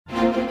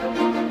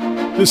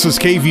This is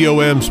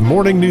KVOM's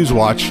Morning News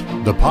Watch,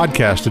 the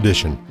podcast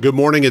edition. Good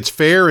morning. It's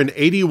fair and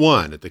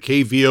 81 at the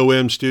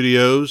KVOM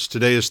studios.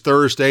 Today is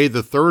Thursday,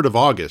 the 3rd of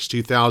August,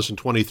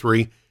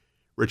 2023.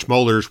 Rich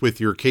Mollers with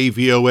your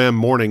KVOM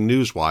Morning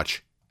News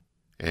Watch.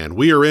 And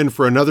we are in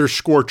for another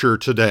scorcher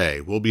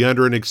today. We'll be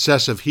under an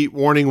excessive heat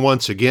warning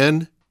once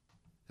again,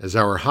 as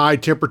our high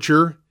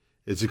temperature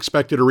is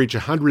expected to reach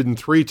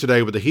 103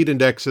 today with a heat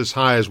index as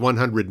high as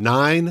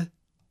 109.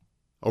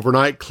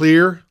 Overnight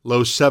clear,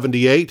 low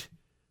 78.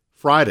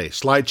 Friday,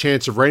 slight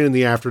chance of rain in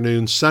the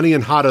afternoon, sunny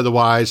and hot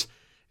otherwise,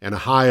 and a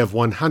high of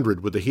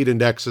 100 with the heat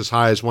index as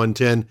high as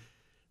 110.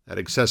 That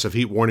excessive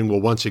heat warning will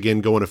once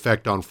again go in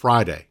effect on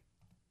Friday.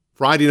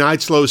 Friday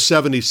night's low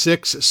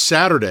 76.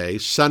 Saturday,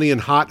 sunny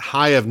and hot,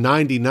 high of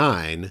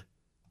 99.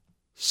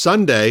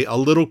 Sunday, a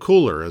little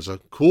cooler as a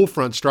cool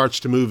front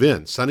starts to move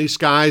in. Sunny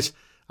skies,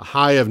 a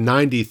high of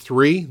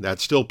 93.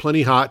 That's still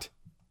plenty hot.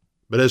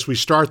 But as we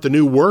start the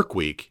new work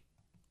week,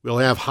 we'll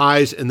have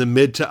highs in the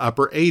mid to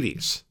upper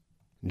 80s.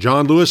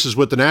 John Lewis is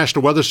with the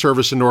National Weather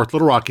Service in North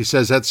Little Rock. He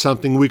says that's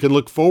something we can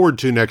look forward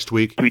to next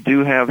week. We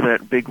do have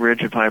that big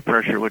ridge of high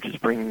pressure, which is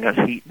bringing us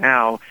heat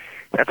now.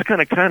 That's going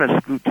to kind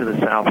of scoot to the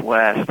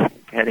southwest,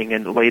 heading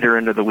in later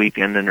into the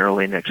weekend and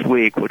early next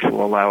week, which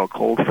will allow a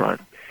cold front.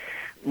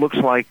 Looks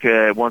like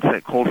once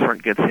that cold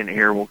front gets in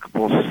here, we'll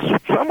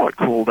somewhat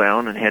cool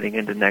down and heading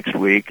into next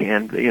week,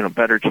 and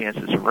better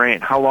chances of rain.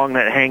 How long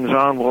that hangs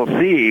on, we'll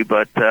see,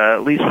 but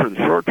at least for the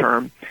short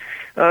term,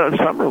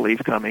 some relief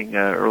coming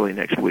early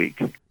next week.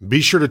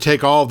 Be sure to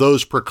take all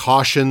those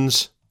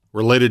precautions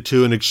related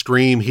to an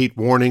extreme heat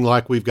warning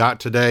like we've got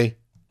today.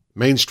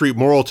 Main Street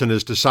Morrilton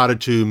has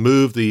decided to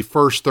move the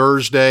First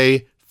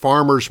Thursday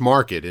Farmers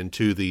Market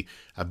into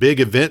a big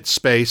event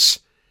space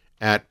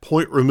at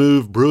Point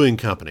Remove Brewing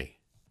Company.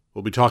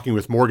 We'll be talking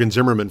with Morgan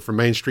Zimmerman from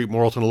Main Street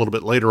Morrilton a little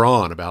bit later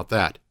on about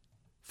that.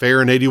 Fair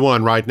and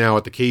 81 right now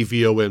at the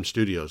KVOM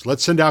studios.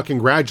 Let's send out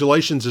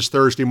congratulations this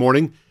Thursday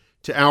morning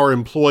to our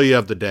employee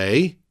of the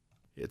day.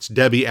 It's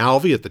Debbie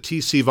Alvey at the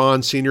T.C.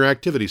 Vaughn Senior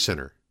Activity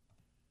Center.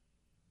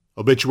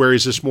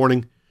 Obituaries this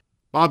morning.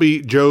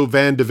 Bobby Joe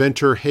Van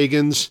Deventer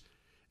Higgins,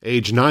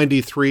 age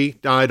 93,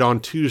 died on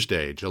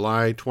Tuesday,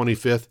 July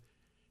 25th.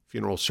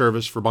 Funeral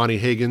service for Bonnie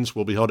Higgins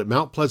will be held at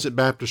Mount Pleasant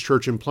Baptist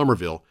Church in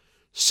Plummerville,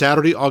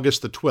 Saturday,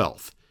 August the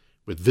 12th,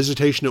 with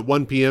visitation at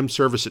 1 p.m.,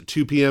 service at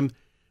 2 p.m.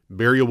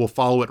 Burial will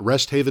follow at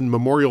Rest Haven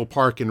Memorial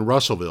Park in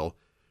Russellville.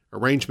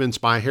 Arrangements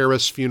by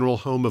Harris Funeral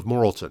Home of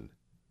Morrilton.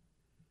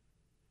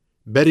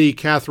 Betty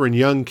Catherine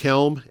Young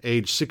Kelm,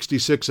 age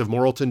 66 of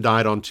Morrilton,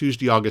 died on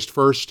Tuesday, August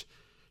 1st.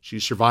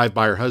 She's survived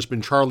by her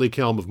husband, Charlie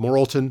Kelm of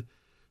Morrilton,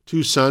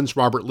 2 sons,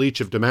 Robert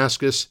Leach of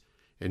Damascus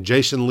and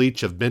Jason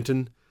Leach of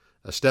Benton,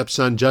 a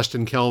stepson,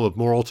 Justin Kelm of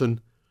Morrilton,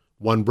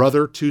 1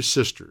 brother, 2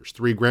 sisters,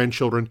 3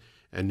 grandchildren,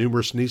 and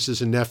numerous nieces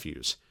and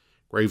nephews.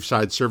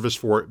 Graveside service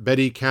for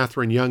Betty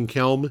Catherine Young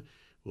Kelm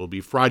will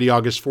be Friday,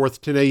 August 4th,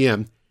 10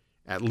 a.m.,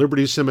 at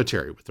Liberty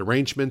Cemetery, with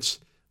arrangements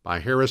by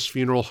Harris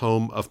Funeral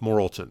Home of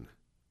Morrilton.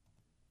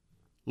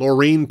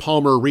 Laureen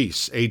Palmer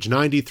Reese, age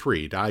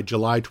 93, died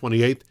July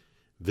 28th.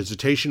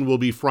 Visitation will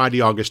be Friday,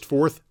 August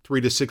 4th,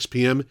 3 to 6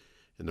 p.m.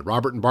 in the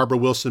Robert and Barbara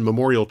Wilson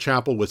Memorial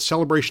Chapel with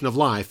Celebration of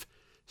Life,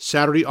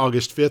 Saturday,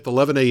 August 5th,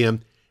 11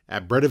 a.m.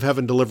 at Bread of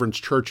Heaven Deliverance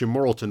Church in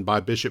Morrilton by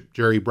Bishop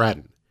Jerry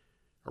Braden.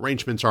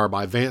 Arrangements are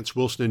by Vance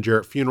Wilson and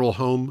Jarrett Funeral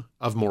Home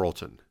of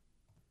Morrilton.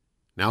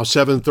 Now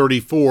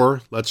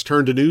 7:34, let's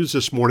turn to news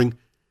this morning.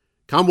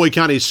 Conway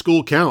County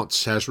School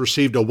Counts has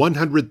received a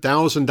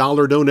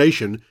 $100,000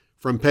 donation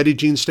from Petit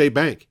Jean State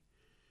Bank.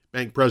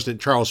 Bank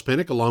President Charles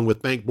Pinnock, along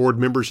with bank board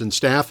members and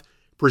staff,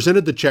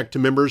 presented the check to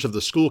members of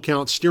the School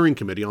Counts Steering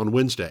Committee on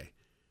Wednesday.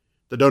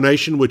 The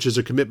donation, which is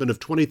a commitment of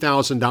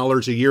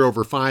 $20,000 a year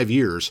over 5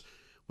 years,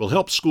 will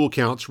help School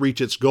Counts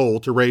reach its goal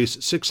to raise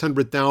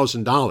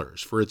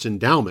 $600,000 for its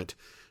endowment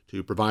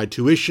to provide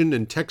tuition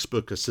and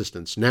textbook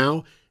assistance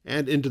now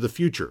and into the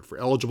future for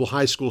eligible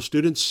high school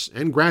students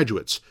and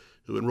graduates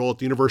who enroll at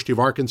the University of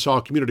Arkansas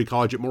Community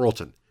College at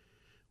Morrilton.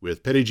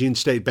 With Petit Jean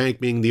State Bank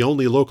being the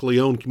only locally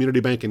owned community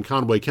bank in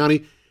Conway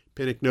County,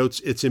 Pinnock notes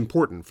it's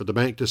important for the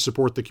bank to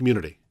support the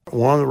community.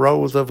 One of the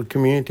roles of a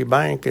community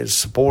bank is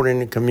supporting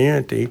the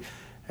community,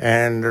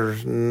 and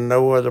there's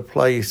no other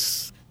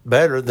place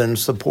better than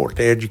support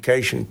the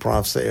education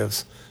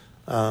process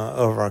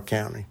of our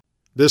county.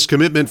 This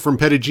commitment from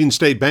Petit Jean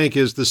State Bank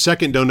is the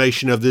second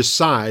donation of this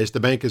size the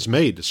bank has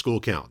made to School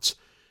Counts.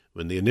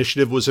 When the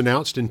initiative was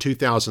announced in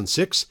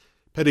 2006,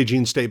 Petit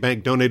Jean State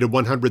Bank donated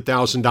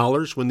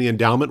 $100,000 when the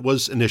endowment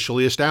was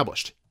initially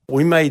established.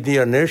 We made the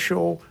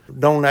initial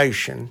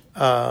donation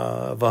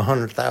of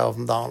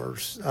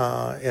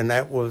 $100,000, and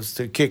that was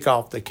to kick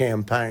off the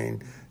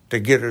campaign to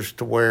get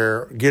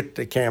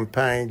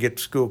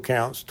School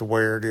Counts to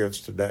where it is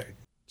today.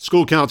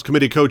 School Counts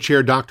Committee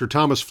Co-Chair Dr.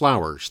 Thomas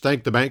Flowers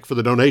thanked the bank for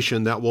the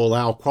donation that will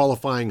allow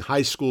qualifying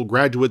high school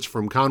graduates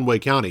from Conway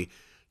County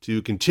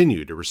to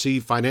continue to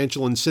receive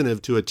financial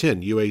incentive to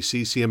attend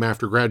UACCM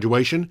after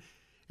graduation,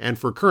 and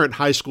for current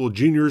high school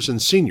juniors and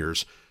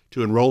seniors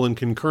to enroll in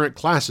concurrent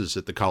classes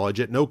at the college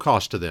at no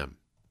cost to them.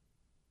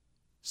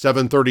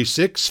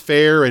 736,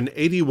 fair and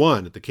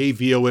 81 at the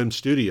KVOM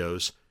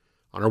studios.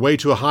 On our way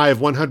to a high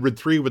of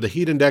 103 with a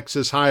heat index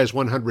as high as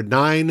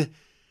 109.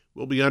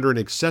 We'll be under an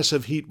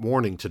excessive heat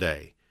warning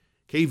today.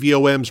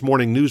 KVOM's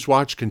Morning News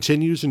Watch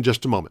continues in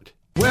just a moment.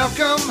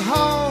 Welcome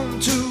home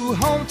to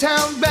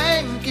hometown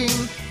banking,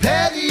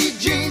 Petit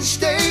Jean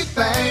State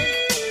Bank.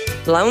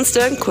 Loans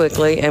done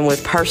quickly and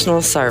with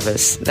personal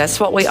service. That's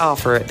what we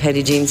offer at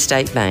Petit Jean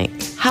State Bank.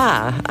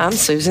 Hi, I'm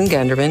Susan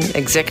Gunderman,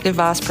 Executive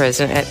Vice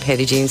President at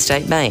Petit Jean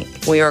State Bank.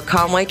 We are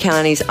Conway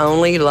County's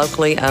only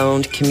locally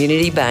owned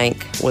community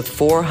bank with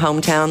 4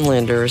 hometown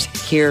lenders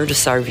here to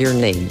serve your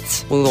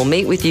needs. We will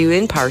meet with you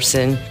in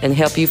person and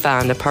help you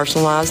find a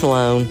personalized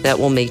loan that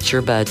will meet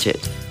your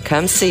budget.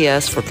 Come see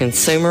us for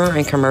consumer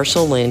and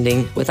commercial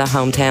lending with a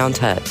hometown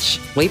touch.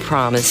 We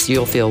promise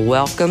you'll feel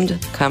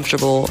welcomed,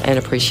 comfortable, and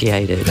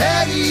appreciated.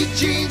 Petit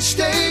Jean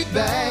State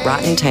Bank.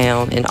 Right in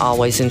town and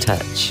always in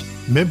touch.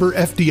 Member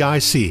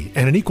FDIC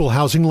and an equal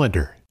housing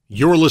lender.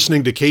 You're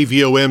listening to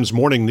KVOM's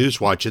Morning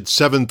News Watch at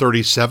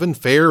 737,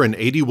 fair and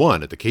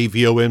 81 at the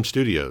KVOM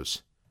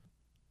studios.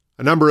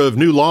 A number of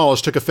new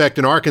laws took effect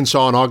in Arkansas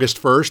on August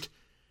 1st.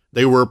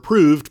 They were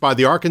approved by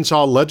the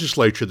Arkansas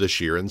legislature this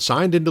year and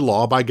signed into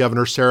law by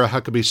Governor Sarah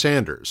Huckabee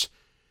Sanders.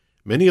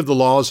 Many of the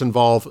laws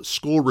involve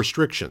school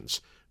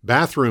restrictions,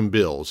 bathroom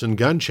bills, and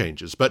gun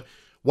changes, but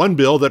one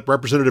bill that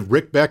Representative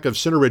Rick Beck of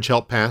Center Ridge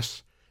helped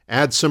pass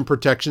adds some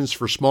protections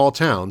for small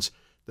towns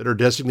that are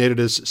designated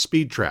as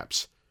speed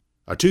traps.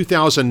 A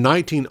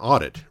 2019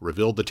 audit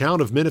revealed the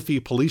town of Menifee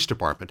Police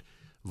Department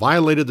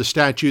violated the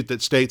statute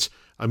that states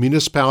a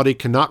municipality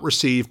cannot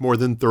receive more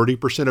than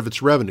 30% of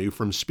its revenue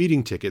from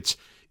speeding tickets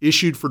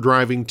issued for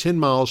driving 10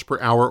 miles per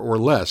hour or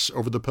less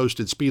over the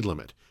posted speed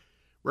limit.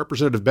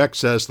 Representative Beck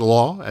says the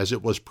law, as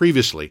it was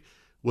previously,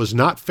 was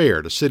not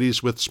fair to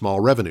cities with small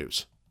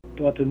revenues.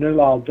 What the new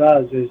law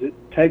does is it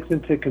takes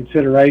into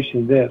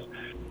consideration this.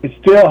 It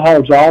still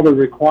holds all the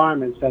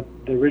requirements that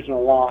the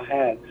original law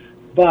had,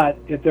 but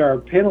if there are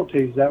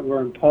penalties that were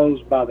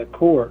imposed by the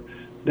court,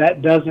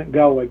 that doesn't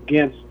go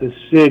against the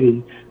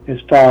city as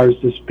far as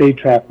the speed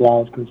trap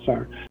law is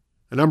concerned.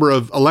 A number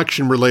of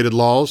election-related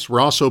laws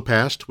were also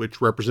passed, which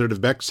Representative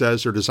Beck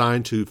says are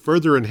designed to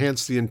further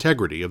enhance the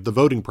integrity of the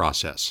voting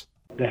process.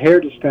 The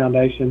Heritage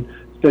Foundation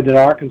said that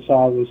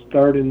Arkansas was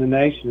third in the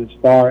nation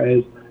as far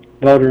as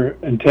voter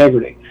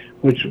integrity,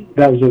 which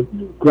that was a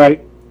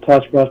great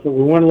plus for us, but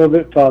we went a little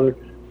bit further.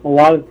 A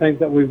lot of the things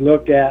that we've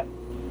looked at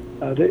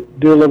that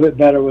do a little bit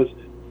better was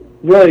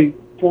really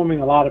forming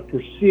a lot of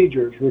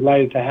procedures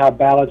related to how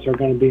ballots are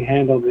going to be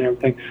handled and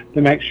everything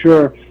to make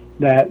sure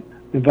that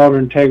the voter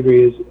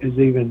integrity is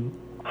even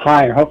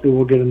higher. Hopefully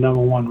we'll get a number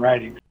 1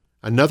 rating.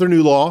 Another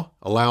new law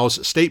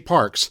allows state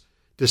parks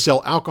to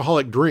sell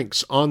alcoholic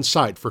drinks on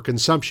site for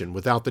consumption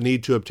without the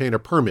need to obtain a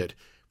permit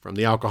from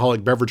the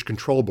Alcoholic Beverage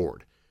Control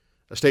Board.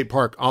 A state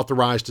park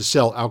authorized to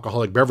sell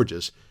alcoholic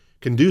beverages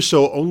can do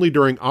so only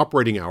during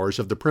operating hours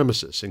of the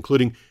premises,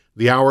 including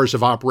the hours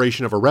of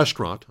operation of a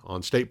restaurant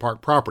on state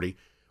park property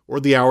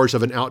or the hours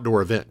of an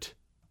outdoor event.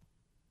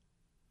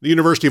 The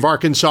University of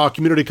Arkansas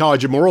Community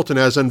College of Morrilton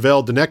has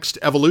unveiled the next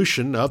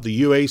evolution of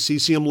the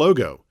UACCM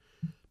logo.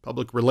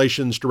 Public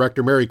Relations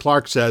Director Mary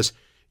Clark says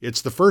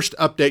it's the first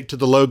update to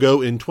the logo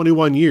in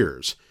 21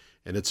 years,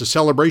 and it's a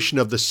celebration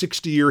of the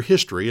 60-year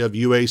history of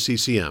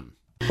UACCM.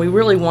 We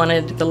really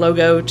wanted the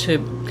logo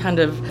to kind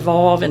of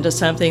evolve into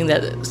something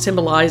that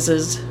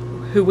symbolizes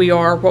who we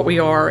are, what we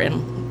are,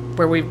 and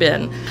where we've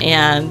been.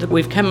 And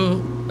we've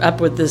come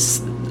up with this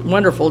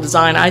wonderful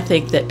design, I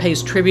think, that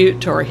pays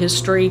tribute to our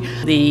history.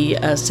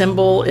 The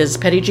symbol is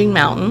Petit Jean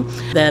Mountain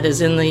that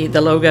is in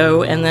the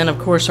logo, and then of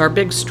course our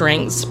big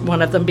strengths,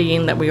 one of them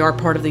being that we are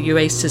part of the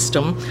UA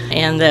system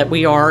and that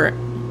we are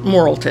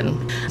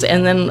Morrilton.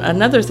 And then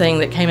another thing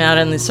that came out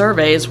in the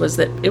surveys was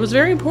that it was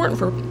very important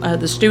for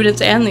the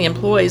students and the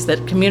employees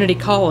that community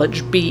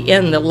college be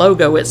in the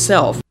logo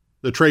itself.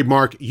 The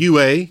trademark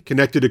UA,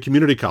 connected to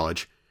community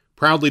college,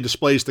 proudly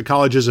displays the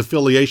college's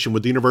affiliation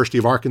with the University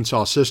of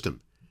Arkansas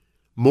system.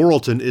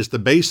 Morrilton is the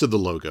base of the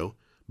logo,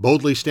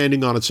 boldly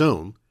standing on its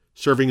own,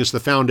 serving as the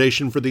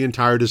foundation for the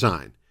entire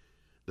design.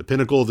 The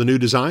pinnacle of the new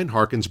design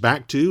harkens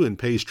back to and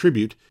pays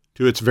tribute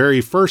to its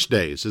very first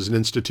days as an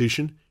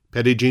institution,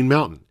 Petit Jean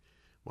Mountain.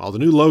 While the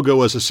new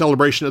logo is a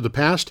celebration of the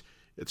past,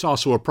 it's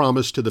also a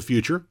promise to the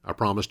future, a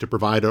promise to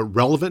provide a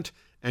relevant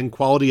and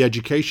quality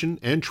education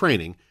and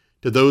training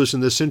to those in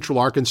the central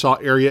Arkansas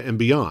area and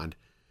beyond,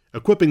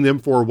 equipping them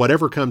for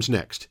whatever comes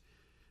next.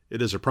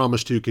 It is a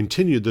promise to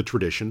continue the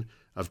tradition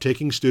of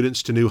taking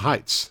students to new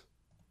heights.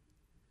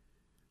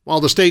 While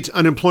the state's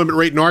unemployment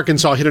rate in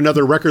Arkansas hit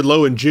another record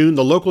low in June,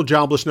 the local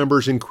jobless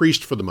numbers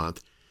increased for the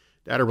month.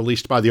 Data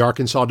released by the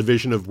Arkansas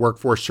Division of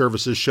Workforce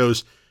Services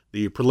shows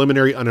the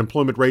preliminary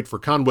unemployment rate for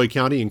Conway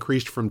County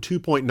increased from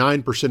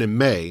 2.9% in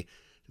May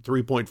to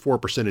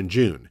 3.4% in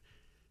June.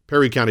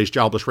 Perry County's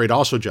jobless rate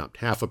also jumped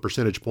half a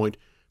percentage point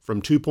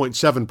from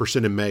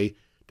 2.7% in May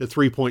to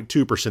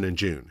 3.2% in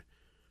June.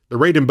 The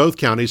rate in both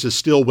counties is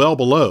still well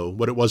below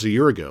what it was a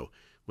year ago,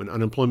 when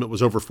unemployment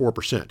was over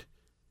 4%.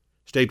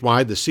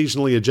 Statewide, the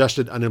seasonally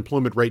adjusted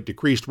unemployment rate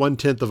decreased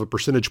 0.1 of a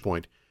percentage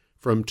point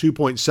from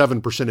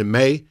 2.7% in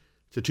May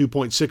to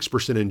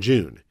 2.6% in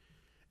June.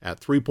 At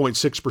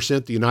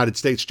 3.6%, the United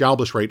States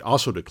jobless rate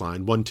also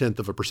declined 0.1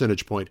 of a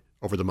percentage point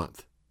over the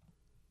month.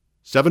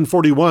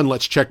 7:41,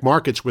 let's check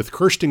markets with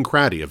Kirsten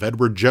Craddy of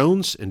Edward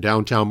Jones in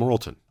downtown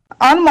Morrilton.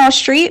 On Wall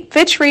Street,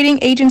 Fitch Rating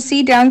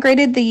Agency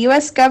downgraded the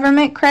U.S.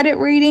 government credit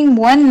rating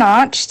one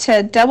notch to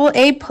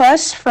AA+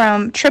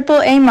 from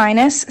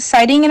AAA-,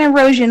 citing an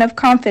erosion of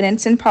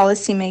confidence in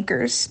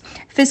policymakers.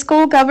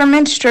 Fiscal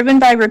governments driven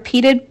by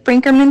repeated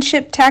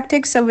brinkmanship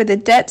tactics over the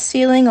debt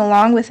ceiling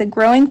along with a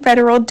growing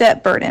federal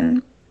debt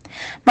burden.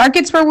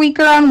 Markets were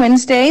weaker on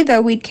Wednesday,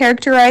 though we'd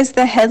characterize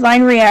the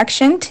headline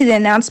reaction to the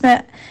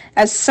announcement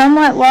as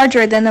somewhat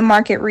larger than the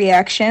market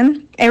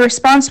reaction, a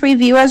response we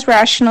view as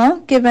rational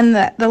given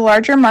that the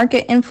larger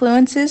market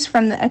influences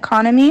from the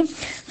economy,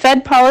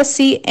 Fed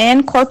policy,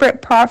 and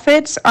corporate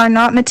profits are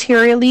not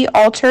materially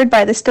altered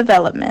by this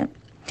development.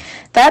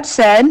 That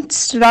said,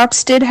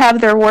 stocks did have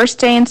their worst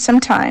day in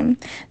some time,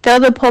 though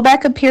the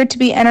pullback appeared to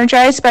be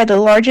energized by the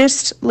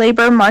largest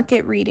labor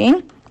market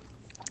reading,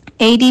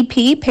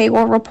 ADP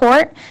payroll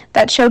report,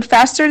 that showed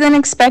faster than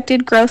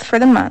expected growth for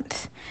the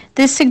month.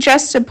 This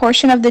suggests a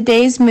portion of the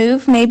day's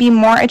move may be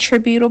more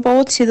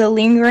attributable to the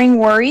lingering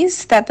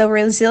worries that the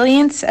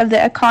resilience of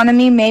the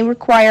economy may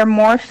require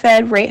more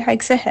Fed rate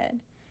hikes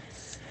ahead.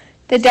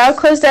 The Dow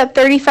closed at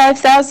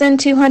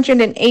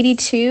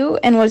 35,282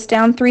 and was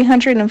down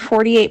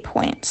 348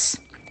 points.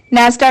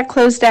 NASDAQ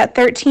closed at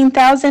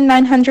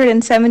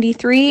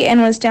 13,973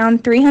 and was down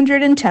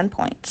 310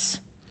 points.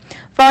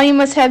 Volume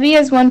was heavy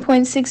as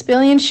 1.6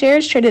 billion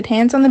shares traded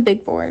hands on the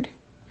big board.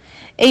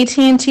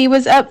 AT&T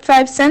was up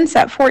 5 cents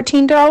at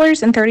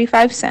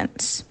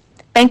 $14.35.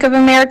 Bank of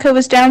America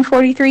was down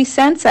 43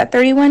 cents at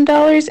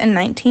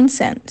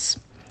 $31.19.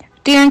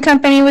 Deere &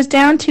 Company was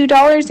down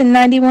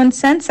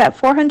 $2.91 at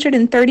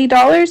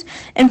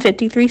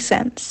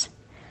 $430.53.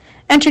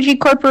 Entergy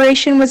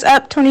Corporation was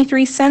up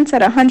 23 cents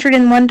at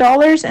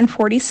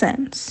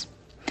 $101.40.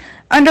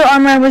 Under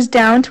Armour was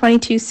down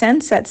 22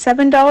 cents at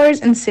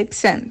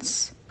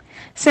 $7.06.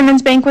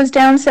 Simmons Bank was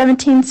down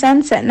 17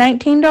 cents at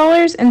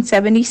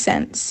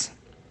 $19.70.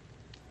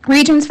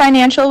 Regions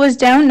Financial was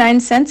down 9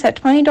 cents at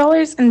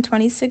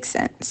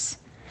 $20.26.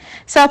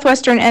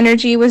 Southwestern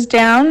Energy was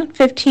down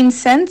 15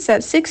 cents at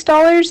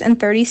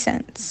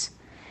 $6.30.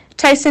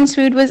 Tyson's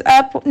Food was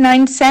up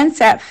 9 cents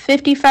at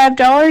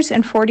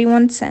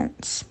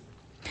 $55.41.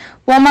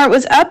 Walmart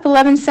was up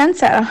 11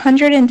 cents at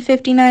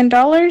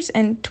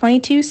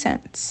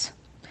 $159.22.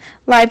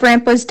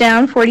 LiveRamp was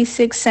down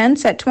 46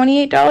 cents at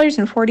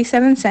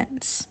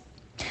 $28.47.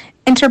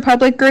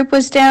 Interpublic Group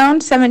was down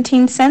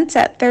 17 cents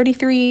at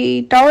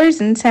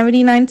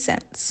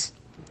 $33.79.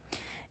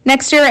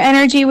 NextEra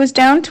Energy was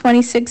down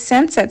 26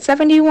 cents at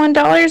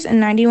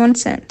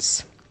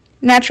 $71.91.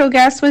 Natural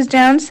gas was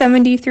down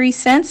 73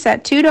 cents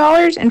at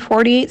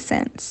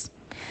 $2.48.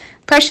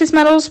 Precious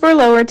metals were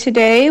lower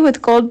today,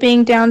 with gold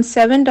being down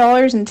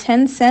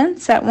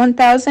 $7.10 at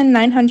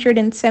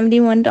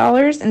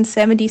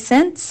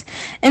 $1,971.70,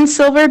 and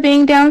silver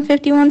being down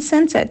 51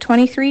 cents at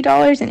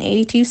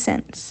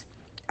 $23.82.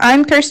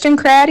 I'm Kirsten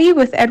Craddy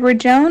with Edward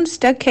Jones,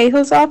 Doug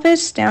Cahill's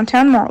office,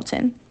 downtown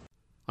Morrilton.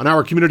 On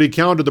our community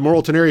calendar, the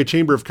Morrilton Area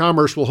Chamber of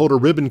Commerce will hold a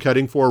ribbon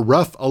cutting for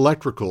Rough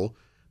Electrical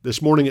this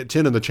morning at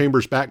 10 in the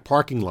Chamber's back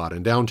parking lot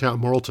in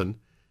downtown Morrilton.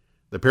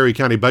 The Perry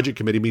County Budget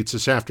Committee meets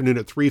this afternoon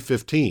at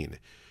 3:15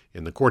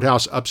 in the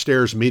courthouse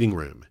upstairs meeting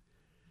room.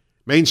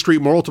 Main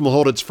Street Morrilton will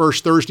hold its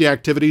first Thursday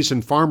activities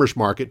and farmers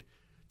market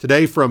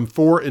today from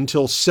 4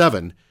 until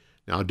 7.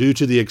 Now, due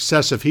to the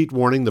excessive heat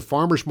warning, the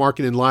farmers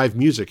market and live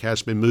music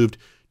has been moved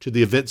to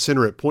the event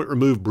center at Point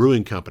Remove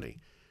Brewing Company.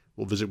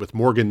 We'll visit with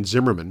Morgan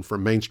Zimmerman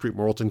from Main Street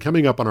Morrilton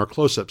coming up on our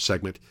close-up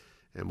segment,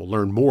 and we'll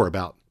learn more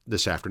about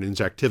this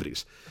afternoon's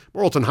activities.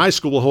 Morrilton High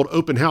School will hold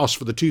open house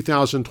for the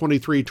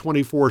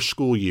 2023-24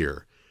 school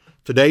year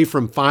today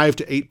from 5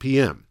 to 8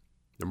 p.m.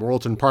 The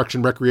Morrilton Parks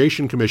and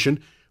Recreation Commission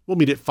will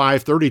meet at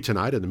 5:30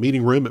 tonight in the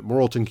meeting room at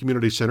Morrilton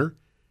Community Center.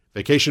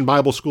 Vacation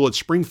Bible School at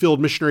Springfield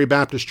Missionary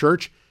Baptist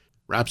Church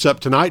wraps up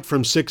tonight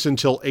from 6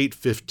 until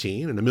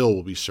 8:15, and a meal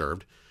will be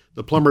served.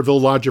 The Plummerville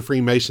Lodge of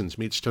Freemasons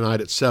meets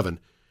tonight at 7.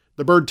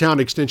 The Birdtown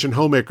Extension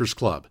Homemakers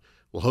Club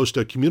will host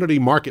a community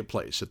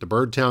marketplace at the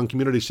Birdtown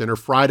Community Center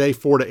Friday,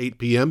 4 to 8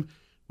 p.m.,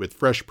 with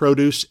fresh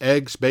produce,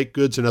 eggs, baked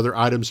goods, and other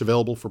items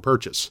available for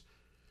purchase.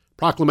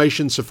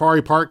 Proclamation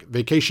Safari Park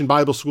Vacation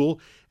Bible School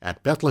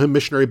at Bethlehem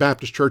Missionary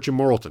Baptist Church in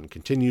Morrilton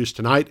continues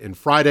tonight and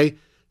Friday,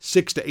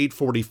 6 to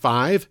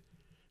 8:45.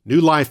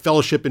 New Life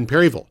Fellowship in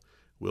Perryville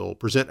will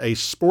present a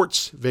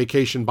sports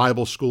vacation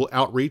Bible school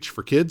outreach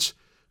for kids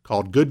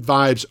called Good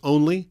Vibes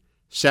Only,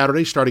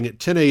 Saturday starting at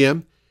 10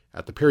 a.m.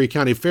 at the Perry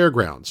County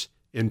Fairgrounds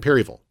in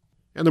Perryville.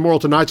 And the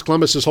Morrilton Knights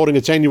Columbus is holding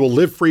its annual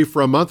Live Free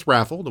for a Month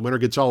raffle. The winner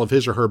gets all of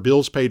his or her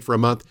bills paid for a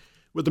month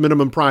with the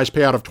minimum prize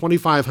payout of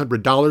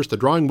 $2,500. The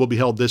drawing will be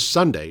held this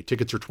Sunday.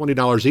 Tickets are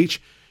 $20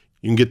 each.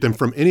 You can get them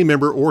from any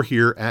member or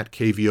here at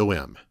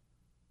KVOM.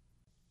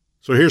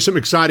 So here's some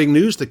exciting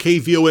news. The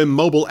KVOM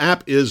mobile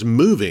app is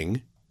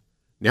moving.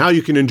 Now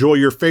you can enjoy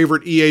your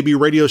favorite EAB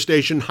radio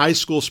station, high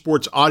school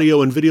sports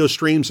audio and video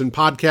streams, and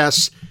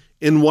podcasts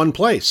in one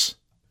place.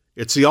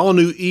 It's the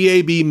all-new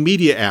EAB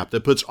Media app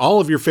that puts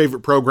all of your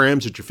favorite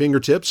programs at your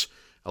fingertips,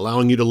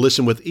 allowing you to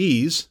listen with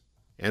ease,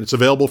 and it's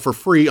available for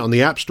free on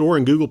the App Store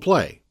and Google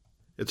Play.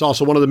 It's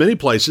also one of the many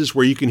places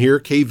where you can hear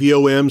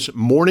KVOM's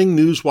Morning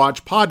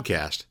NewsWatch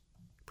podcast,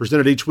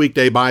 presented each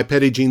weekday by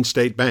Petit Jean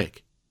State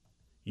Bank.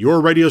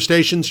 Your radio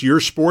stations, your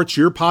sports,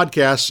 your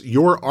podcasts,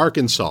 your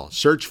Arkansas.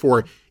 Search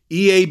for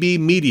EAB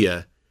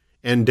Media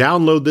and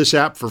download this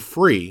app for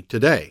free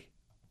today.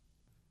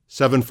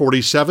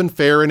 747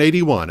 Fair and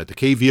 81 at the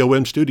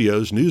KVOM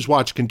studios.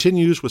 NewsWatch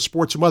continues with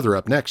sports and weather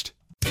up next.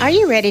 Are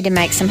you ready to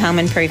make some home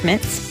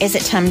improvements? Is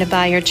it time to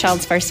buy your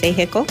child's first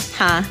vehicle?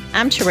 Hi,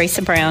 I'm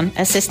Teresa Brown,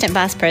 Assistant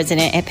Vice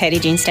President at Petit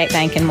Jean State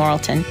Bank in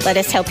Morrilton. Let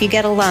us help you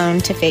get a loan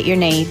to fit your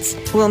needs.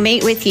 We'll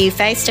meet with you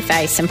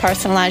face-to-face and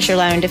personalize your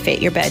loan to fit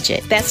your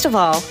budget. Best of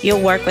all,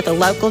 you'll work with a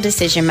local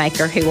decision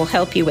maker who will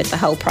help you with the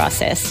whole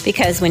process.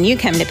 Because when you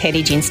come to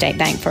Petit Jean State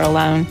Bank for a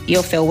loan,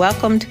 you'll feel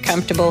welcomed,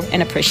 comfortable,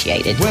 and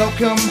appreciated.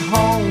 Welcome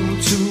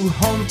home to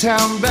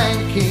hometown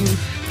banking.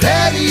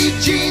 Petit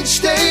Jean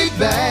State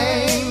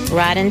Bank.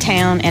 Right in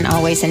town and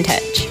always in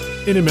touch.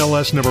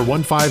 NMLS number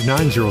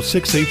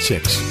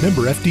 1590686.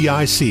 Member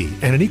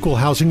FDIC and an equal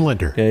housing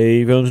lender.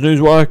 KVOM's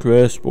NewsWatch,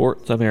 West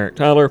Sports. I'm Eric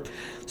Tyler.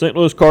 St.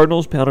 Louis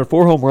Cardinals pounded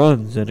 4 home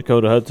runs, and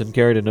Dakota Hudson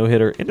carried a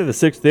no-hitter into the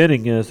 6th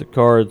inning as the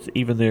Cards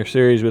even their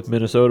series with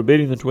Minnesota,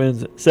 beating the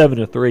Twins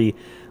 7-3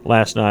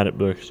 last night at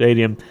Busch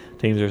Stadium.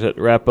 Teams are set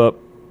to wrap up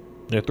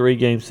their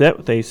 3-game set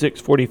with a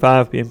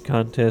 6:45 p.m.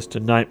 contest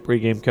tonight.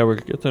 Pre-game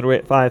coverage gets underway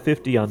at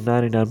 5:50 on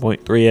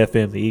 99.3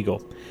 FM, The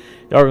Eagle.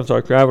 The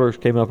Arkansas Travelers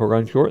came up a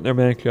run short in their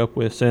matchup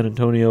with San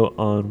Antonio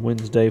on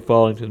Wednesday,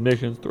 falling to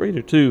admissions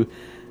 3-2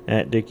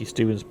 at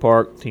Dickey-Stevens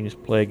Park. Teams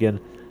play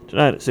again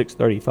tonight at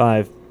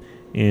 6:35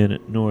 in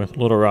North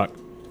Little Rock.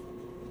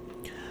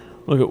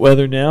 Look at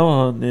weather now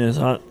on this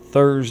hot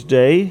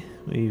Thursday.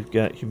 We've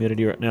got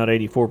humidity right now at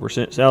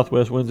 84%.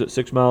 Southwest winds at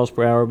 6 miles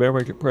per hour.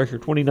 Barometric pressure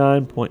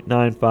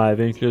 29.95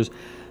 inches.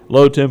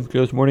 Low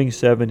temperature this morning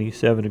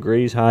 77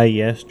 degrees. High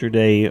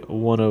yesterday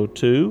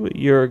 102. A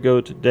year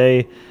ago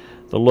today,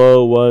 the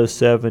low was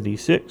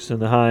 76 and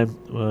the high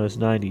was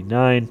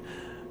 99.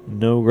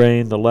 No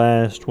rain the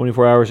last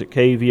 24 hours at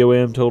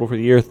KVOM. Total for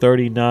the year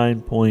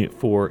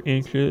 39.4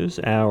 inches.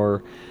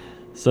 Our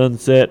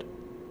sunset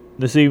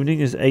this evening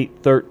is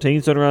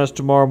 8:13. Sunrise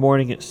tomorrow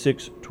morning at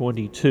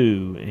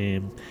 6:22.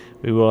 And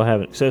we will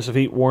have an excessive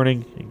heat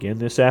warning again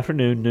this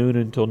afternoon, noon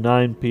until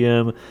 9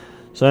 p.m.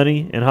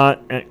 Sunny and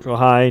hot. Actual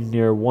high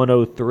near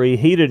 103.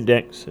 Heat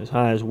index as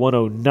high as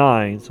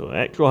 109. So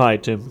actual high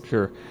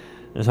temperature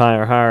is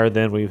higher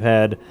than we've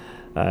had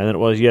than it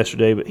was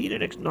yesterday. But heat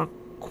index not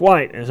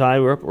quite as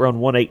high. We're up around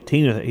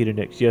 118 with that heat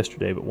index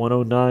yesterday. But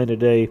 109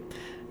 today.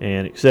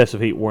 And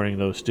excessive heat warning,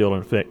 though, still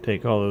in effect.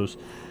 Take all those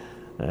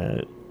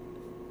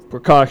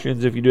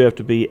precautions if you do have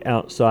to be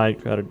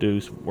outside. Try to do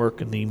some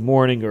work in the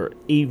morning or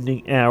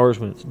evening hours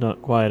when it's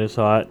not quite as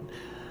hot.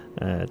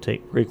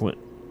 Take frequent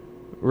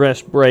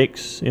rest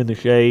breaks in the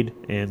shade,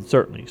 and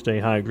certainly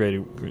stay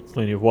hydrated. Drink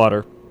plenty of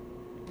water.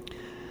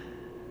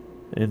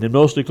 And then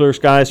mostly clear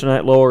skies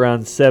tonight, low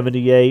around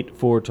 78.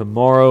 For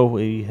tomorrow,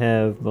 we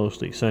have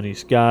mostly sunny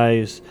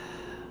skies.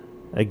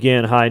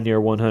 Again, high near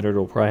 100.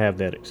 We'll probably have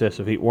that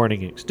excessive heat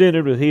warning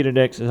extended with heat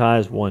index as high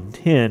as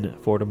 110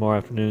 for tomorrow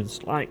afternoon.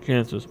 Slight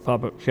chances of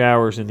pop-up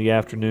showers in the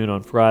afternoon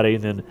on Friday,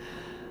 and then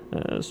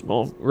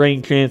small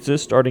rain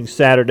chances starting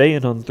Saturday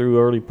and on through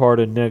early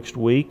part of next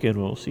week.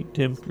 And we'll see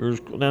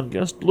temperatures go down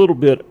just a little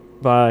bit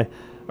by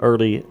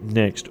early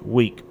next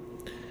week.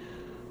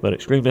 But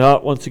extremely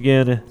hot once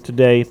again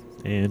today,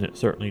 and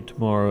certainly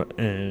tomorrow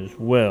as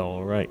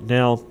well. Right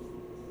now,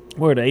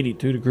 we're at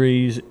 82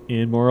 degrees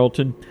in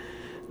Morrilton.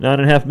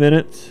 9.5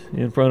 minutes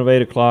in front of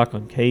 8 o'clock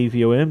on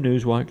KVOM.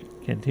 NewsWatch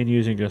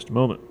continues in just a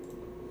moment.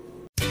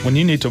 When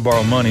you need to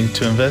borrow money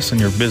to invest in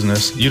your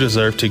business, you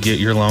deserve to get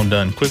your loan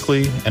done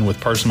quickly and with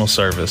personal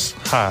service.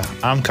 Hi,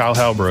 I'm Kyle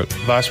Halbrook,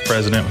 Vice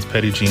President with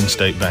Petit Jean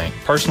State Bank.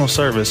 Personal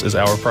service is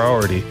our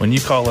priority. When you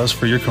call us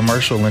for your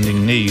commercial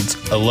lending needs,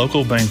 a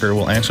local banker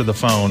will answer the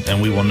phone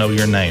and we will know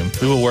your name.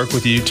 We will work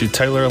with you to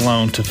tailor a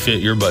loan to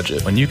fit your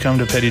budget. When you come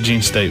to Petit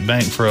Jean State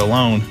Bank for a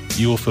loan,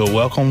 you will feel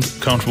welcomed,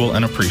 comfortable,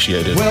 and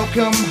appreciated.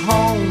 Welcome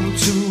home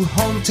to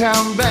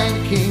hometown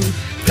banking.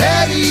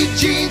 Petit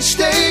Jean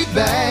State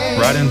Bank.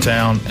 Right in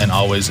town and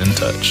always in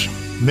touch.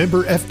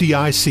 Member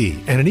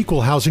FDIC and an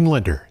equal housing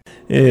lender.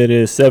 It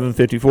is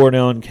 7:54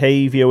 now on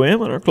KVOM.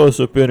 On our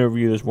close-up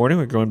interview this morning,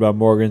 we're joined by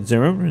Morgan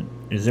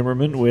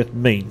Zimmerman with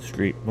Main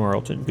Street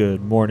Morrilton.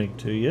 Good morning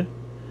to you.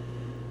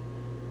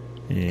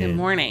 And good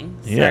morning.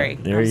 Yeah, Sorry.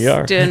 there you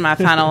are. Doing my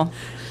final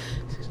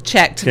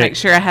check to make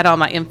sure I had all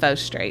my info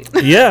straight.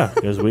 Yeah,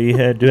 because we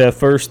do have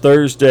First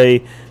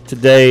Thursday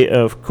today,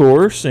 of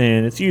course,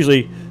 and it's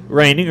usually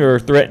raining or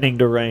threatening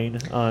to rain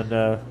on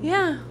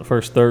the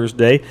first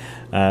Thursday.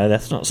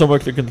 That's not so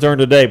much the concern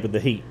today, but the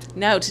heat.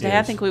 No, today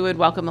I think we would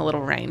welcome a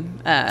little rain.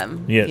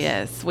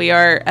 Yes, we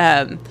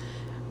are.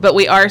 But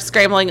we are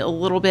scrambling a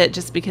little bit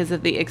just because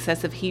of the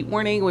excessive heat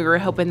warning. We were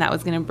hoping that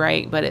was going to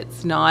break, but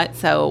it's not.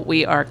 So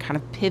we are kind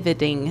of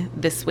pivoting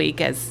this week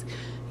as,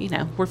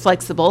 we're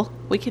flexible.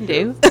 We can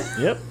do.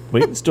 Yep. We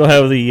can still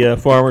have the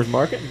farmers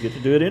market and get to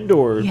do it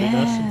indoors. Yes.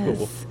 Nice and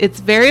cool. It's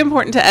very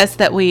important to us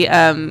that we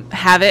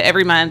have it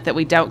every month, that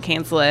we don't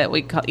cancel it.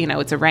 We call,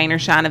 it's a rain or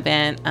shine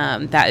event.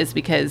 That is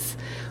because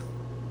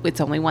it's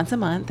only once a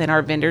month, and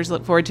our vendors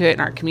look forward to it,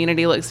 and our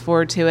community looks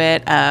forward to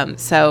it.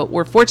 So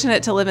we're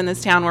fortunate to live in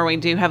this town where we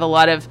do have a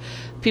lot of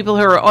people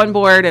who are on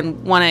board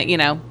and want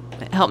to,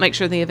 help make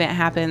sure the event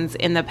happens.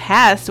 In the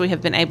past, we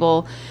have been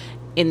able,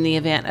 in the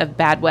event of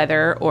bad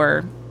weather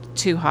or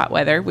too hot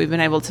weather, we've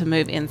been able to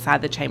move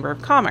inside the Chamber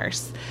of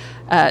Commerce.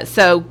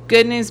 So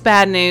good news,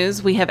 bad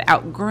news, we have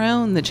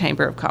outgrown the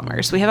Chamber of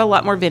Commerce. We have a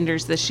lot more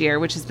vendors this year,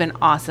 which has been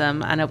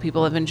awesome. I know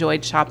people have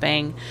enjoyed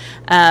shopping,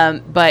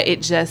 but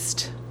it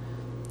just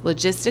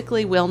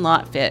logistically will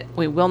not fit.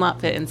 We will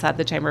not fit inside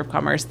the Chamber of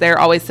Commerce. They're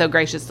always so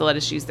gracious to let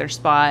us use their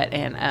spot,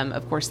 and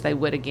of course they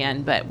would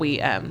again, but we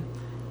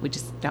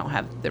just don't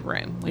have the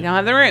room. We don't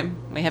have the room.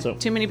 We have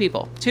too many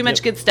people, too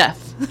much good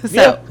stuff.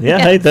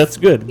 Hey, that's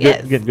good.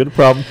 Good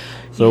problem.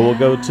 So we'll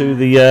go to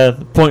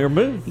the Point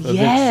Remove Event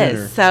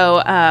Center.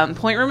 So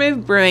Point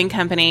Remove Brewing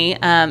Company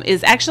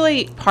is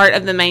actually part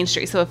of the Main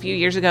Street. So a few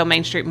years ago,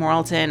 Main Street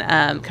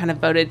Morrilton kind of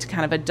voted to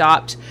kind of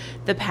adopt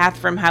the path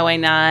from Highway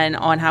 9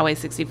 on Highway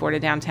 64 to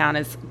downtown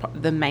as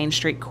the Main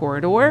Street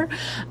corridor,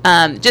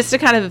 just to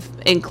kind of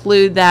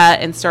include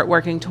that and start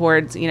working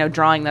towards,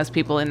 drawing those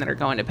people in that are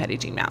going to Petit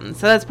Jean Mountain.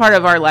 So that's part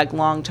of our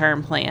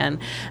long-term plan.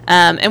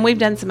 And we've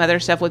done some other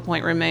stuff with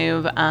Point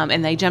Remove,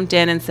 and they jumped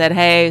in and said,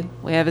 hey,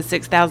 we have a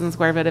 6,000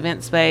 square foot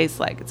event space,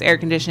 it's air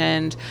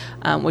conditioned.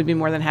 We'd be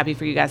more than happy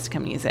for you guys to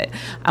come use it.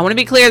 I want to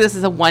be clear, this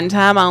is a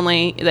one-time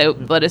only. They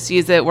let us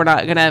use it. We're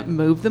not going to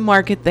move the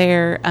market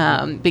there,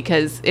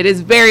 because it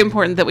is very important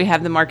that we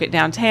have the market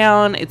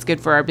downtown. It's good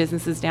for our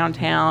businesses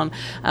downtown.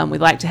 We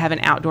like to have an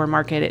outdoor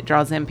market. It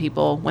draws in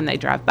people when they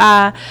drive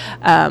by.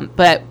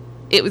 But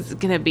it was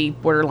going to be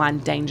borderline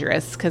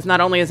dangerous because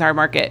not only is our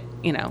market,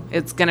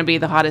 it's going to be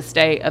the hottest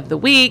day of the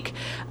week.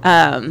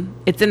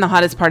 It's in the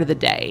hottest part of the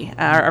day.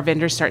 Our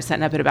vendors start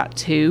setting up at about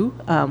 2,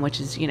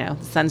 which is, the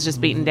sun's just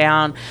beating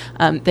down.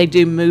 They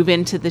do move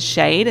into the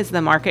shade as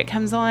the market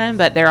comes on,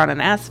 but they're on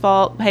an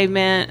asphalt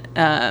pavement,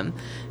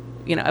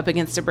 up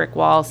against a brick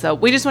wall. So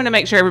we just wanted to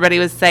make sure everybody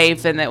was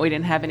safe and that we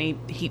didn't have any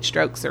heat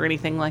strokes or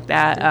anything like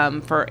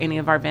that for any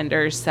of our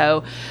vendors.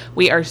 So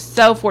we are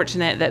so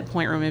fortunate that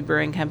Point Remove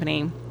Brewing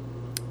Company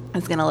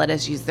is going to let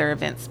us use their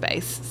event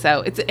space.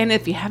 So and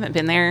if you haven't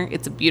been there,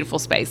 it's a beautiful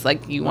space.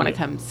 You want to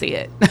come see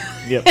it.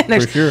 Yep, and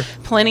there's for sure.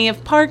 Plenty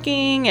of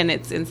parking, and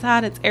it's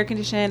inside, it's air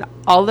conditioned,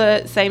 all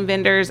the same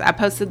vendors. I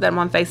posted them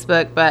on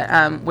Facebook,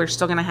 but we're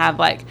still going to have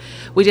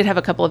we did have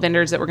a couple of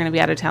vendors that were going to be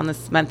out of town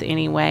this month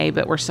anyway,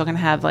 but we're still going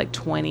to have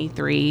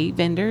 23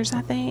 vendors,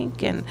 I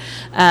think. And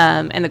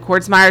the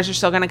Kordsmeyers are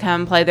still going to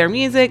come play their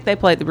music. They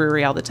play at the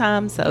brewery all the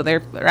time, so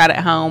they're right at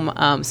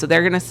home. So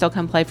they're going to still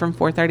come play from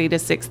 4:30 to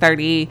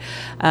 6:30.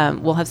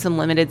 We'll have some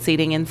limited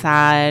seating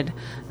inside.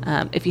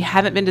 If you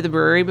haven't been to the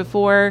brewery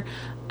before,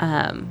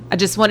 I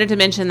just wanted to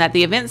mention that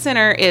the event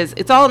center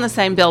it's all in the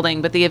same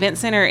building, but the event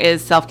center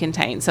is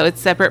self-contained. So it's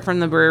separate from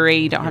the brewery.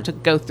 You don't have to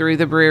go through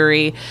the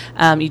brewery.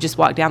 You just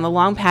walk down the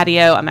long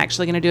patio. I'm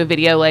actually going to do a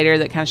video later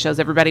that kind of shows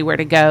everybody where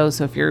to go.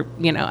 So if you're,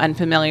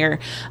 unfamiliar,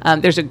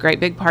 there's a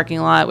great big parking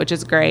lot, which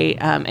is great.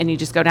 And you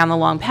just go down the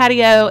long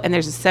patio, and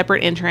there's a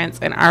separate entrance,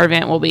 and our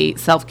event will be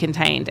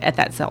self-contained at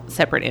that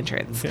separate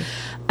entrance.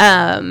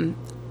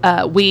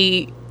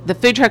 Okay. The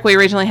food truck we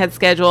originally had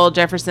scheduled,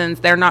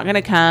 Jefferson's, they're not going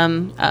to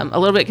come, a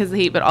little bit because of the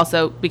heat, but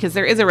also because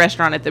there is a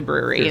restaurant at the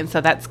brewery, sure. And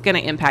so that's going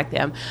to impact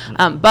them.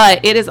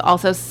 But it is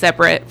also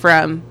separate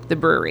from the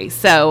brewery.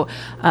 So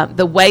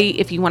the way,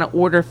 if you want to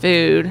order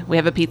food, we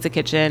have a pizza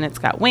kitchen. It's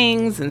got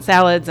wings and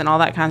salads and all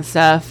that kind of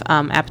stuff,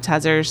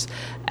 appetizers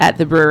at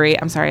the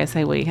brewery. I'm sorry, I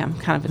say we. I'm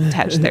kind of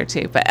attached there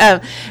too. But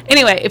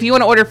anyway, if you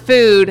want to order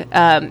food,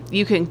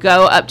 you can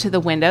go up to the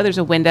window. There's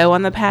a window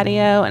on the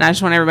patio, and I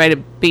just want everybody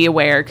to be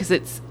aware because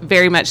it's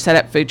very much set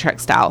up food truck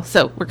style.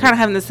 So we're kind of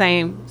having the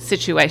same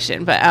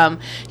situation. But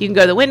you can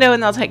go to the window,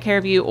 and they'll take care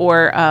of you,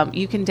 or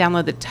you can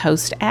download the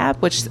Toast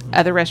app, which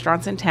other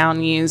restaurants in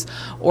town use,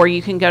 or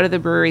you can go to the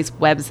brewery's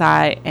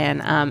website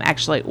and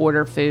actually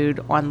order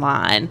food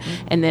online.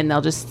 And then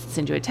they'll just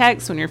send you a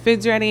text when your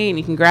food's ready, and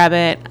you can grab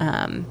it.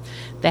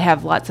 They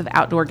have lots of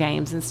outdoor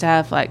games and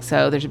stuff.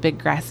 So there's a big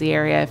grassy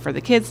area for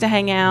the kids to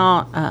hang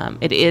out.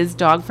 It is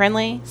dog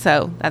friendly,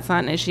 so that's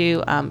not an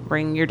issue.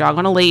 Bring your dog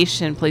on a leash,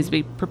 and please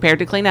be prepared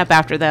to clean up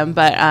after them.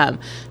 But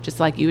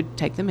just like you would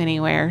take them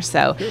anywhere.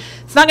 So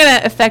it's not going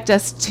to affect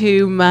us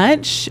too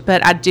much,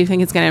 but I do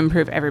think it's going to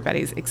improve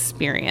everybody's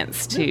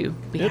experience to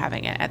be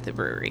having it at the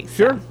brewery.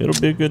 Sure. It'll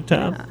be a good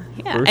time.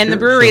 Yeah, and the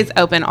brewery is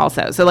open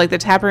also. So, like, the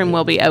tap room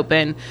will be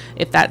open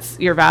if that's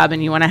your vibe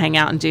and you want to hang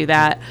out and do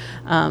that.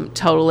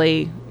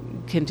 Totally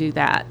can do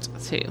that,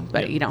 too,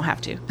 but you don't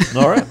have to.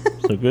 All right.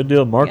 So, good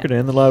deal. Market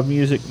and the live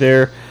music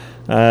there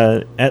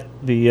at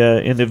the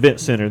in the event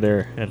center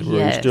there at the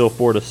brewery. Still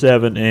 4 to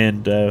 7,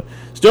 and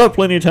still have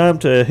plenty of time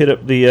to hit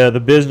up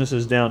the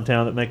businesses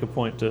downtown that make a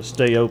point to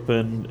stay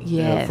open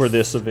for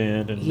this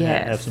event and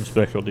have some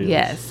special deals.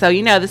 Yes. So,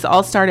 this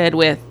all started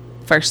with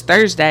first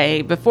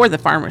Thursday before the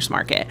farmers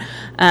market,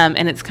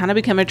 and it's kind of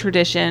become a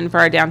tradition for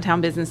our downtown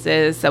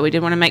businesses, so we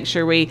did want to make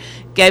sure we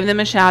gave them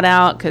a shout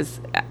out, because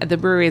the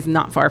brewery is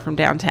not far from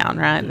downtown,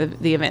 right?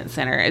 The event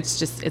center,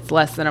 it's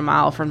less than a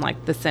mile from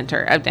like the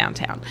center of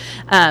downtown,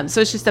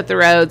 so it's just up the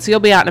road, so you'll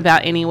be out and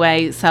about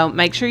anyway, so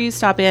make sure you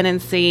stop in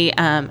and see.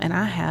 And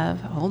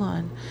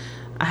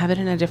I have it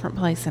in a different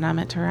place, and I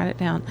meant to write it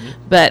down.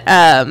 But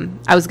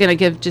I was going to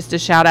give just a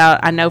shout out.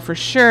 I know for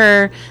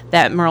sure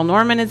that Merle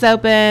Norman is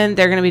open.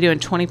 They're going to be doing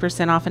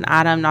 20% off an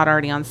item not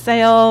already on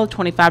sale,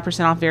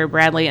 25% off Vera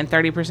Bradley, and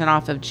 30%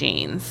 off of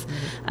jeans.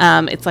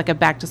 It's like a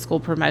back-to-school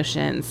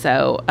promotion.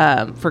 So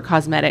for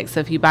cosmetics, so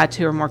if you buy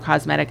 2 or more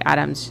cosmetic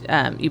items,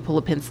 you pull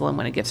a pencil and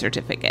win a gift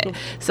certificate.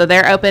 So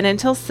they're open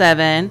until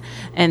 7.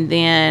 And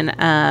then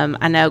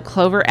I know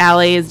Clover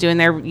Alley is doing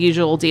their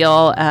usual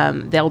deal.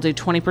 They'll do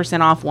 20%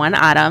 off one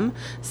item.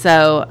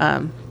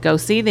 So go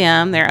see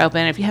them. They're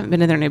open. If you haven't been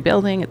to their new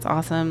building, it's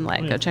awesome.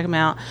 Go check them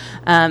out.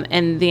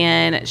 And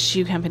then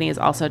Shoe Company is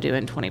also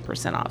doing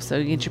 20% off. So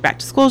you get your back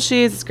to school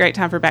shoes. It's a great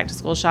time for back to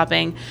school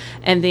shopping.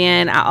 And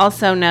then I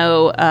also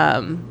know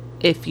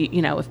if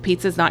if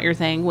pizza's not your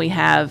thing, we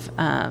have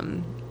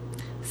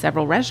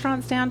several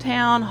restaurants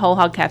downtown. Whole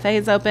Hog Cafe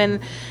is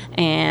open,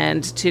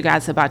 and Two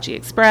Guys Hibachi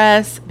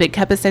Express. Big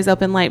Cuppa stays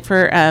open late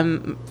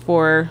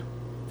for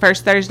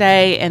first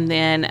Thursday, and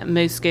then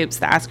Moose Scoops,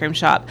 the ice cream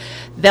shop,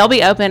 they'll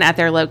be open at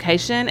their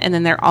location, and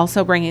then they're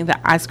also bringing the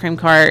ice cream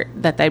cart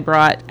that they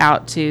brought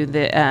out to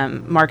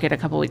the market a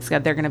couple weeks ago.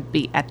 They're going to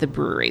be at the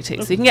brewery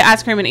too, so you can get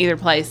ice cream in either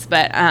place.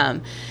 But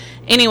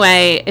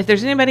anyway, if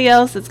there's anybody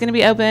else that's going to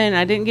be open and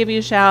I didn't give you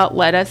a shout,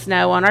 let us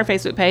know on our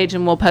Facebook page,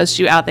 and we'll post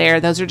you out there.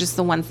 Those are just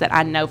the ones that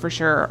I know for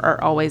sure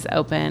are always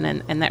open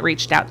and that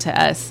reached out to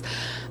us.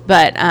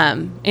 But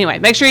anyway,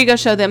 make sure you go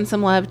show them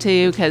some love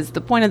too, because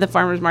the point of the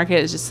farmers market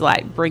is just to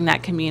like bring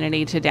that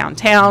community to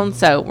downtown.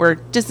 So we're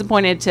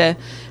disappointed to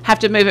have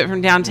to move it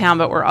from downtown,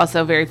 but we're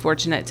also very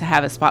fortunate to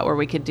have a spot where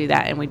we could do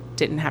that and we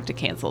didn't have to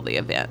cancel the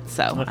event.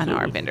 So Absolutely. I know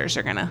our vendors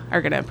are gonna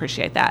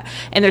appreciate that.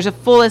 And there's a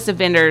full list of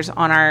vendors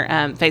on our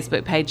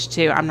Facebook page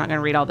too. I'm not gonna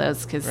read all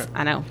those because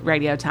I know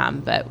radio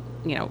time, but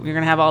you're going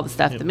to have all the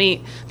stuff, the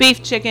meat,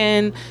 beef,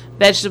 chicken,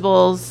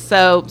 vegetables,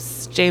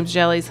 soaps, James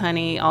jellies,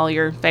 honey, all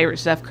your favorite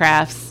stuff,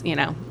 crafts.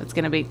 It's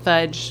going to be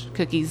fudge,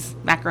 cookies,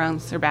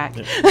 macarons are back.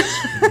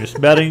 Just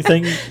about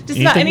anything. Just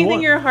about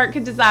anything your heart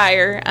could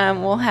desire.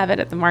 We'll have it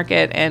at the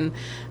market, and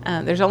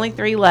there's only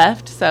 3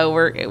 left, so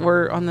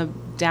we're on the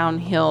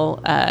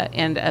downhill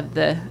end of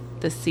the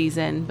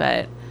season,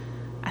 but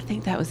I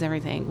think that was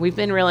everything. We've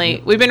been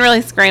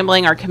really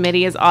scrambling. Our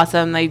committee is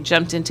awesome. They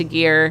jumped into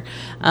gear,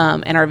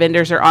 and our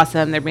vendors are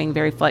awesome. They're being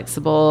very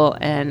flexible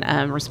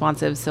and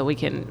responsive, so we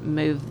can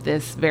move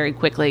this very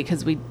quickly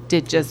because we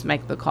did just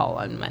make the call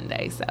on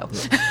Monday. So,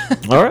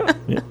 all right.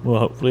 Yeah. Well,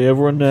 hopefully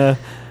everyone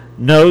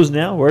knows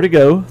now where to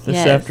go this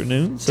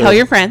afternoon. So. Tell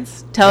your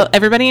friends. Tell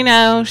everybody you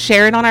know.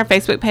 Share it on our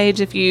Facebook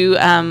page if you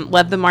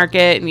love the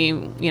market and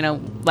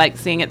you like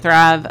seeing it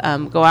thrive.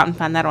 Go out and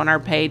find that on our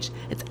page.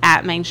 It's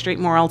at Main Street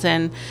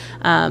Morrilton.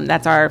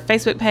 That's our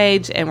Facebook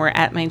page, and we're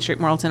at Main Street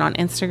Morrilton on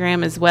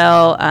Instagram as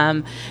well.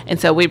 And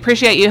so we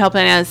appreciate you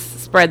helping us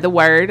spread the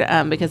word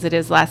because it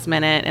is last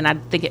minute, and I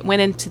think it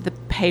went into the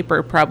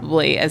paper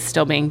probably as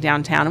still being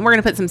downtown. And we're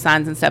going to put some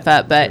signs and stuff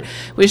up, but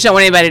we just don't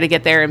want anybody to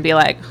get there and be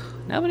like,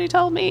 nobody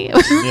told me.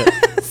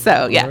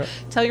 So,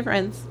 tell your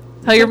friends.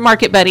 Tell your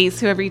market buddies,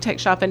 whoever you take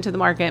shopping to the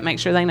market, make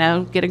sure they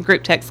know. Get a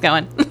group text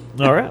going.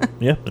 All right.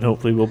 Yeah, and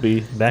hopefully we'll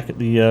be back at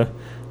the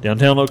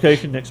downtown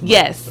location next month.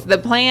 Yes, the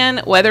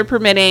plan, weather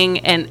permitting,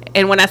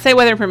 and when I say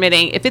weather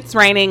permitting, if it's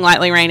raining,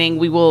 lightly raining,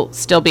 we will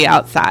still be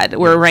outside.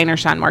 We're a rain or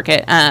shine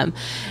market.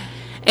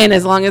 And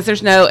as long as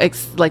there's no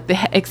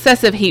the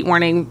excessive heat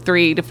warning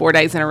 3 to 4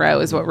 days in a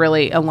row is what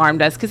really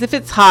alarmed us. Because if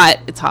it's hot,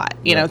 it's hot.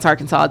 It's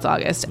Arkansas, it's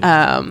August.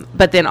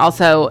 But then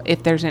also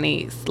if there's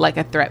any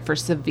a threat for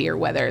severe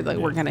weather,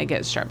 we're going to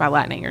get struck by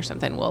lightning or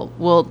something,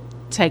 we'll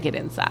take it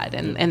inside.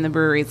 And the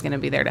brewery is going to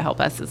be there to help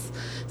us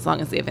as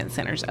long as the event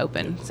center's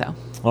open. So.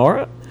 All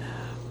right.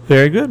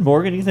 Very good.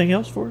 Morgan, anything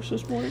else for us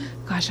this morning?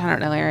 Gosh, I don't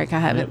know, Eric. I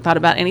haven't thought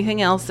about anything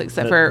else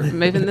except for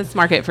moving this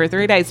market for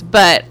 3 days,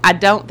 but I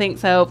don't think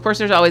so. Of course,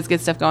 there's always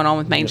good stuff going on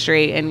with Main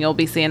Street, and you'll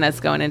be seeing us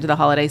going into the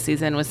holiday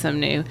season with some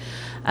new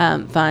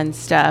fun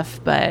stuff,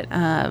 but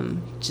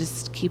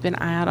just keep an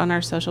eye out on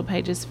our social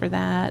pages for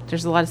that.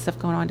 There's a lot of stuff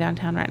going on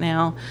downtown right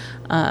now,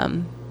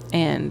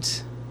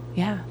 and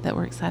that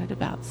we're excited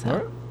about. So. All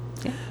right.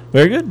 Yeah.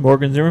 Very good.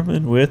 Morgan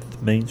Zimmerman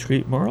with Main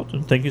Street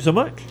Marlton. Thank you so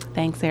much.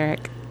 Thanks,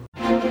 Eric.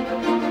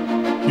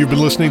 You've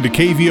been listening to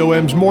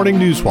KVOM's Morning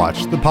News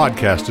Watch, the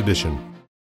podcast edition.